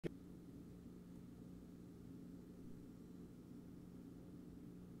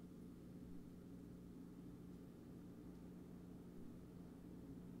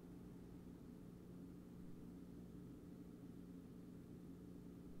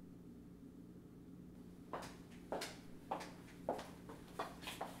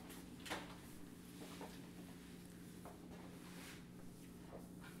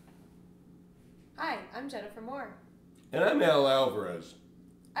I'm Jennifer Moore. And I'm Al Alvarez.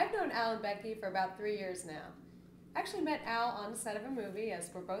 I've known Al and Becky for about 3 years now. I actually met Al on the set of a movie,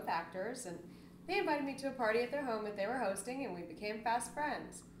 as we're both actors, and they invited me to a party at their home that they were hosting, and we became fast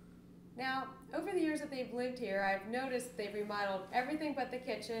friends. Now, over the years that they've lived here, I've noticed they've remodeled everything but the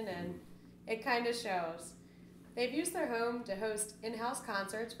kitchen, and it kind of shows. They've used their home to host in-house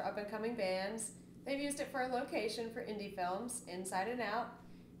concerts for up-and-coming bands. They've used it for a location for indie films, inside and out,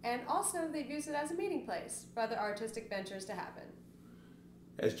 and also they've used it as a meeting place for other artistic ventures to happen.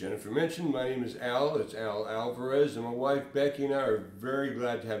 As Jennifer mentioned, my name is Al. It's Al Alvarez, and my wife Becky and I are very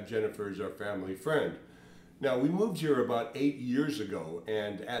glad to have Jennifer as our family friend. Now, we moved here about 8 years ago,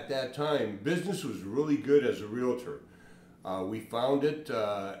 and at that time, business was really good as a realtor. We found it,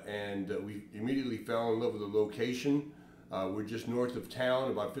 and we immediately fell in love with the location. We're just north of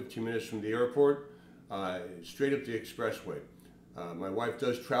town, about 15 minutes from the airport, straight up the expressway. My wife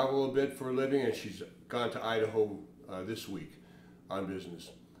does travel a bit for a living, and she's gone to Idaho this week on business.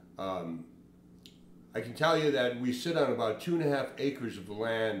 I can tell you that we sit on about 2.5 acres of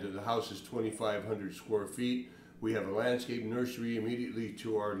land. The house is 2,500 square feet. We have a landscape nursery immediately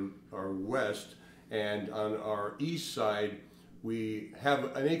to our west, and on our east side we have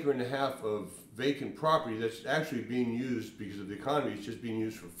 1.5 acres of vacant property that's actually being used, because of the economy, it's just being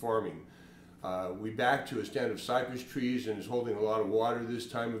used for farming. We back to a stand of cypress trees, and it's holding a lot of water this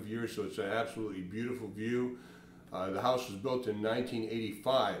time of year, so it's an absolutely beautiful view. The house was built in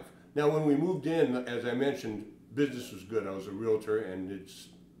 1985. Now, when we moved in, as I mentioned, business was good. I was a realtor, and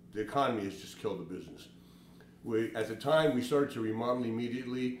the economy has just killed the business. At the time, we started to remodel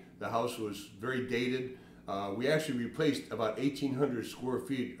immediately. The house was very dated. We actually replaced about 1,800 square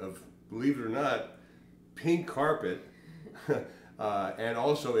feet of, believe it or not, pink carpet. And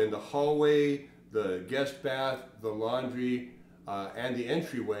also in the hallway, the guest bath, the laundry, and the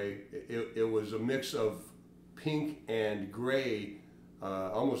entryway, it was a mix of pink and gray,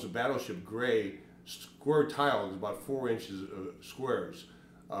 almost a battleship gray, square tiles, about 4 inches squares.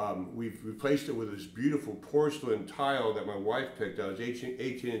 We've replaced it with this beautiful porcelain tile that my wife picked out. It's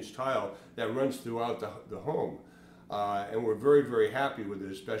 18-inch tile that runs throughout the home. And we're very, very happy with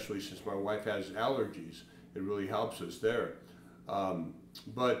it, especially since my wife has allergies. It really helps us there.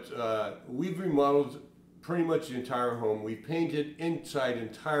 We've remodeled pretty much the entire home. We've painted inside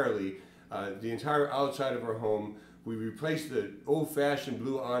entirely, the entire outside of our home. We replaced the old-fashioned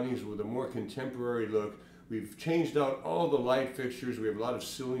blue awnings with a more contemporary look. We've changed out all the light fixtures. We have a lot of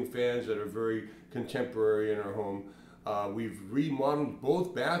ceiling fans that are very contemporary in our home. We've remodeled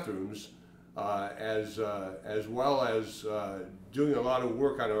both bathrooms, as well as doing a lot of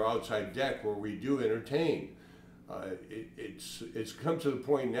work on our outside deck where we do entertain. It's come to the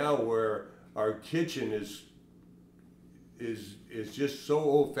point now where our kitchen is just so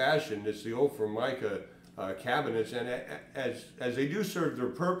old-fashioned. It's the old Formica cabinets, and as they do serve their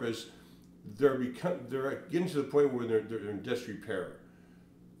purpose, they're getting to the point where they're in disrepair.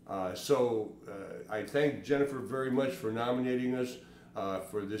 I thank Jennifer very much for nominating us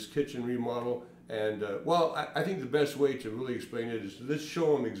for this kitchen remodel. And I think the best way to really explain it is, let's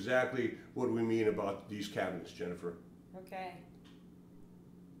show them exactly what we mean about these cabinets, Jennifer. Okay.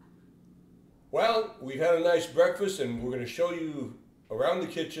 Well, we've had a nice breakfast, and we're going to show you around the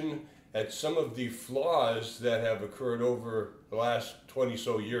kitchen at some of the flaws that have occurred over the last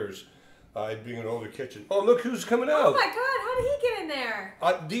 20-so years, it being an older kitchen. Oh, look who's coming out. Oh my God, how did he get in there?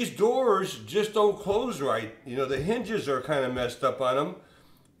 These doors just don't close right. You know, the hinges are kind of messed up on them.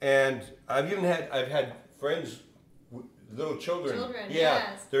 And I've had friends with little children. Children,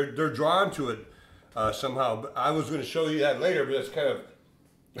 yeah, yes. They're drawn to it somehow. But I was going to show you that later, but it's kind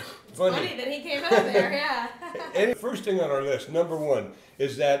of funny that he came out there, yeah. And the first thing on our list, number one,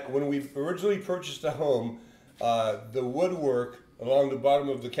 is that when we originally purchased the home, the woodwork along the bottom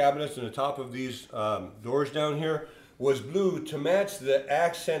of the cabinets and the top of these doors down here was blue to match the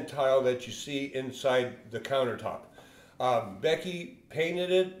accent tile that you see inside the countertop. Becky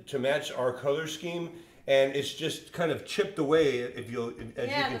painted it to match our color scheme, and it's just kind of chipped away, as you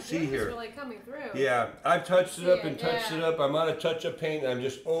can see here. Yeah, the really coming through. Yeah, I've touched it up and touched it up. I'm out of touch-up paint, and I'm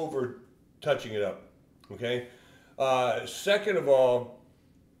just over touching it up. Okay. Second of all,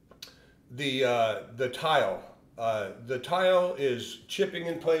 the tile. The tile is chipping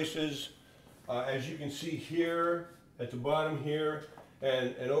in places, as you can see here at the bottom here,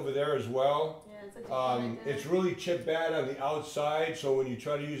 and over there as well. It's really chipped bad on the outside, so when you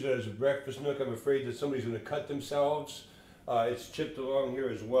try to use it as a breakfast nook, I'm afraid that somebody's going to cut themselves. It's chipped along here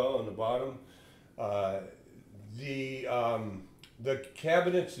as well on the bottom. The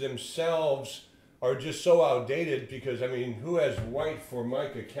cabinets themselves are just so outdated because, I mean, who has white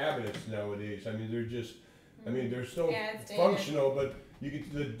Formica cabinets nowadays? I mean, they're just, I mean, they're still Yeah, it's dated. functional, but you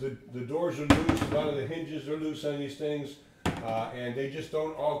get the doors are loose, a lot of the hinges are loose on these things, and they just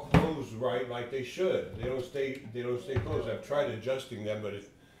don't all close right like they should. They don't stay closed. I've tried adjusting them, but it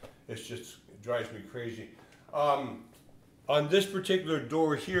drives me crazy. On this particular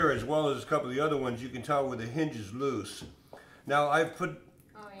door here, as well as a couple of the other ones, you can tell where the hinge is loose. Now I've put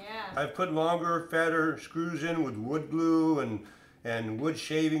longer, fatter screws in with wood glue and wood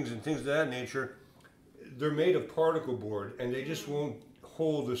shavings and things of that nature. They're made of particle board, and they just won't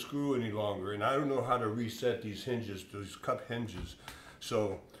hold the screw any longer. And I don't know how to reset these hinges, these cup hinges.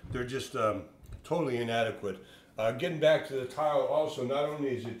 So they're just totally inadequate. Getting back to the tile also, not only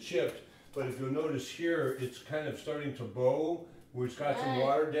is it chipped, but if you'll notice here, it's kind of starting to bow, where it's got some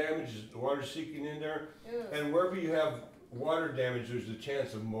water damage, the water seeping in there. Ew. And wherever you have water damage, there's a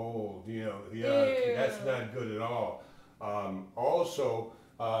chance of mold, you know. Yeah, that's not good at all. Also,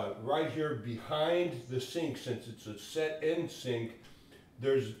 right here behind the sink, since it's a set-in sink,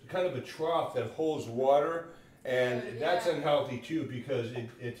 there's kind of a trough that holds water, and that's unhealthy too because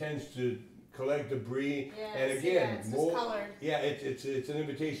it tends to collect debris, and again, it's mold. Discolored. Yeah, it's an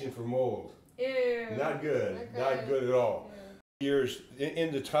invitation for mold. Ew. Not good. Not good at all. Years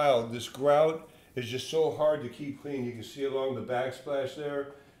in the tile, this grout is just so hard to keep clean. You can see along the backsplash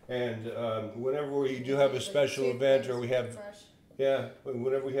there, and whenever we do have a special event or we have,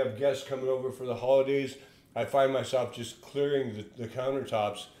 whenever we have guests coming over for the holidays, I find myself just clearing the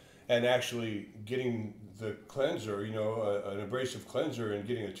countertops and actually getting the cleanser, you know, an abrasive cleanser, and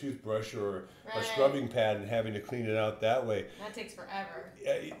getting a toothbrush or a scrubbing pad and having to clean it out that way. That takes forever.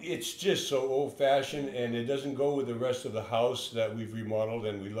 It's just so old-fashioned, and it doesn't go with the rest of the house that we've remodeled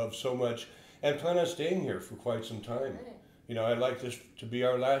and we love so much, and plan on staying here for quite some time. Right. You know, I'd like this to be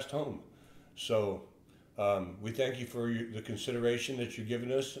our last home. So we thank you for the consideration that you've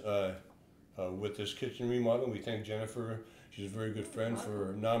given us with this kitchen remodel. We thank Jennifer. She's a very good friend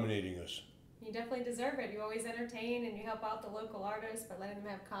for nominating us. You definitely deserve it. You always entertain and you help out the local artists by letting them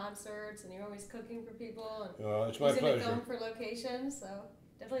have concerts, and you're always cooking for people and it's my pleasure. Using the film for locations. So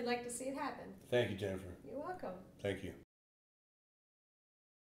definitely like to see it happen. Thank you, Jennifer. You're welcome. Thank you.